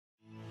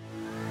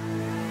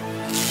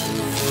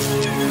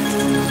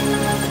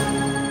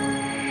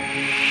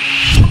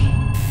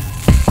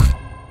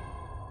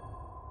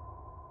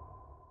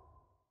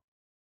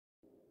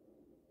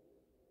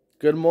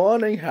Good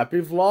morning, happy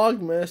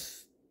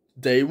Vlogmas.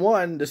 Day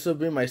 1, this will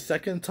be my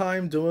second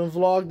time doing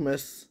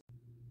Vlogmas.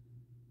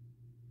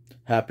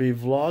 Happy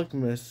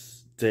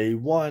Vlogmas, Day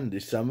 1,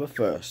 December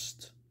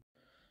 1st.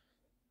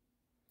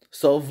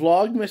 So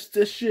Vlogmas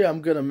this year, I'm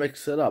going to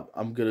mix it up.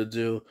 I'm going to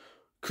do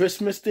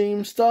Christmas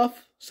themed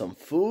stuff, some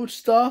food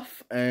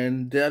stuff,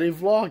 and daily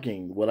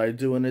vlogging, what I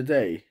do in a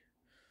day.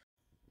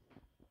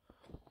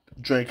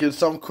 Drinking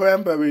some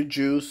cranberry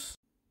juice.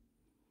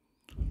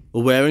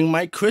 Wearing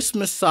my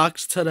Christmas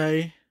socks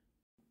today.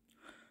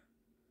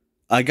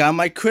 I got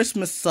my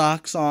Christmas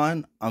socks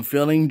on. I'm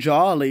feeling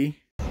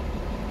jolly.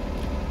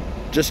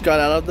 Just got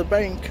out of the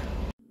bank.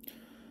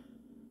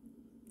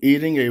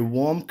 Eating a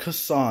warm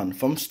croissant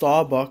from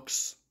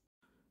Starbucks.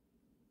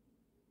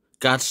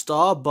 Got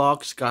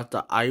Starbucks, got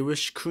the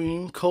Irish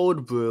cream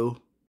cold brew.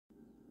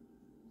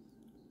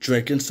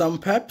 Drinking some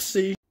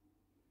Pepsi.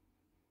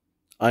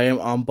 I am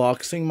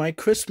unboxing my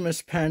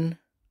Christmas pen.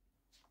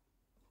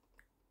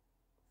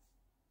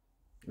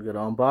 We're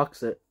gonna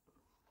unbox it.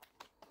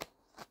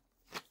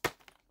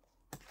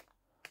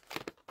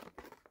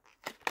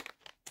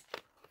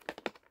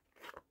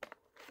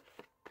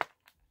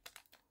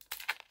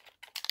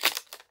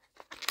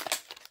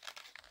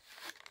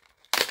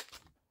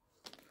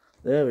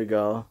 There we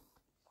go.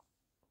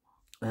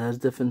 It has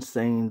different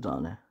sayings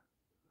on it.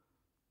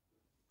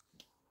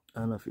 I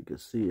don't know if you can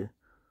see it.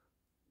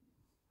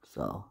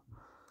 So,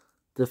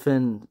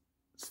 different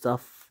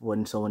stuff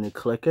when you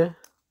click it.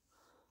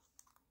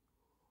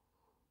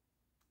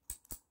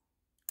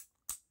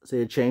 See,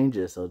 it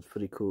changes, so it's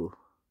pretty cool.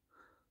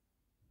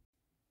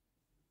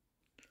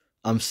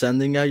 I'm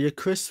sending out your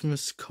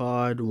Christmas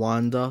card,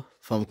 Wanda,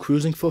 from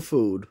Cruising for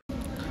Food.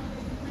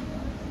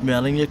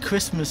 Mailing your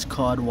Christmas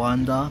card,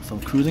 Wanda,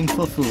 from Cruising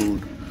for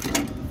Food.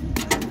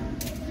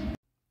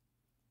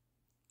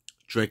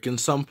 Drinking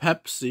some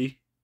Pepsi.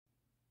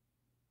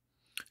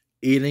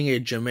 Eating a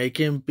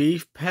Jamaican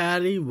beef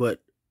patty with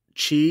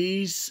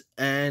cheese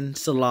and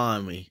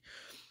salami.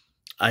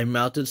 I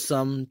melted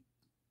some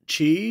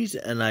cheese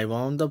and I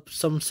wound up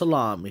some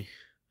salami.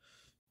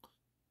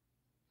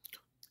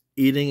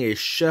 Eating a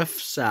chef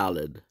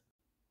salad.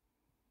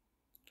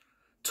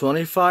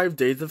 25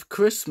 Days of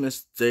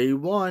Christmas, Day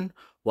 1.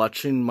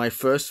 Watching my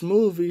first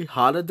movie,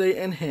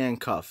 Holiday in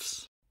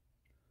Handcuffs.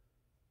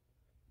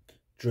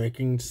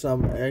 Drinking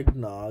some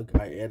eggnog.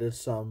 I added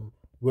some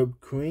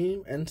whipped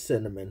cream and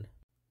cinnamon.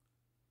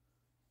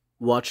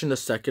 Watching the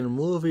second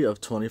movie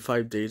of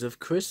 25 Days of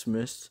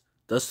Christmas,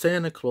 The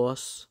Santa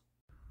Claus.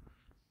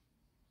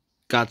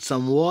 Got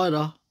some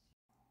water.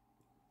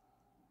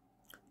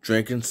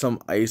 Drinking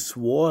some ice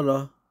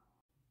water.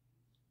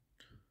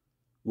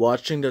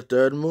 Watching the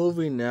third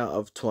movie now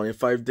of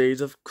 25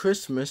 Days of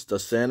Christmas, The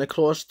Santa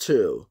Claus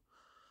 2.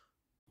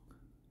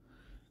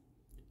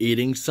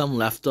 Eating some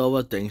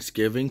leftover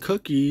Thanksgiving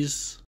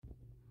cookies.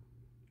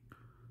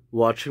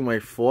 Watching my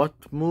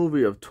fourth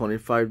movie of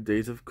 25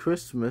 Days of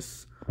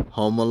Christmas,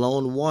 Home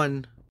Alone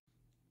 1.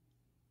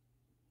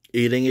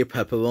 Eating a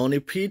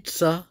pepperoni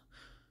pizza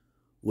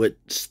with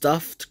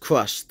stuffed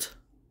crust.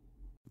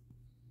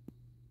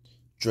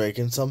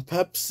 Drinking some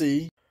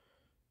Pepsi.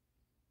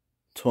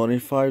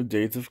 25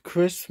 Days of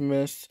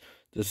Christmas.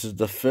 This is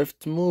the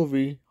fifth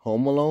movie,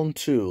 Home Alone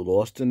 2,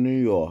 Lost in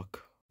New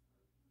York.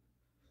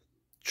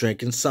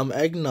 Drinking some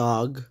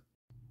eggnog.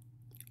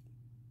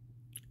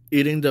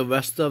 Eating the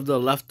rest of the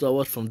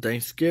leftovers from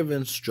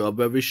Thanksgiving,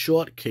 strawberry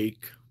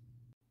shortcake.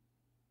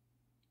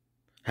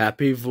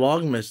 Happy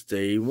Vlogmas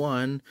Day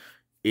 1.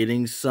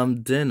 Eating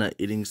some dinner,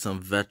 eating some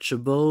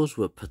vegetables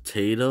with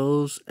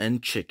potatoes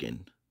and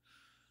chicken.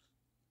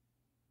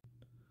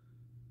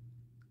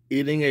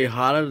 Eating a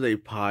holiday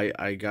pie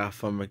I got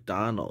from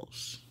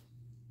McDonald's.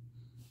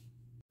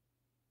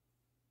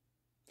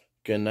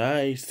 Good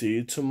night, see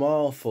you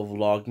tomorrow for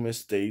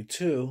Vlogmas Day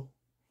 2.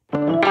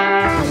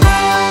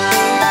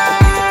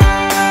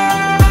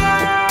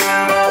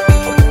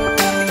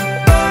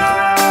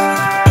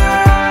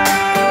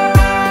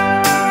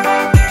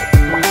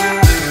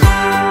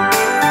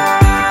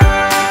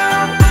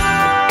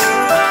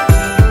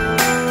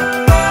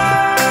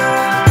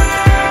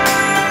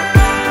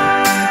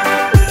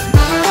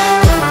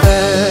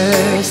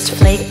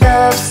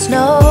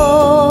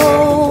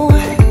 Snow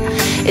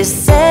is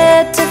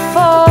set to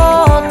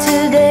fall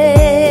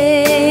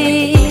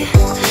today.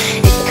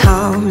 It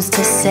comes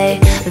to say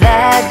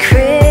that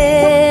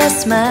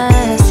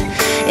Christmas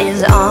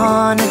is on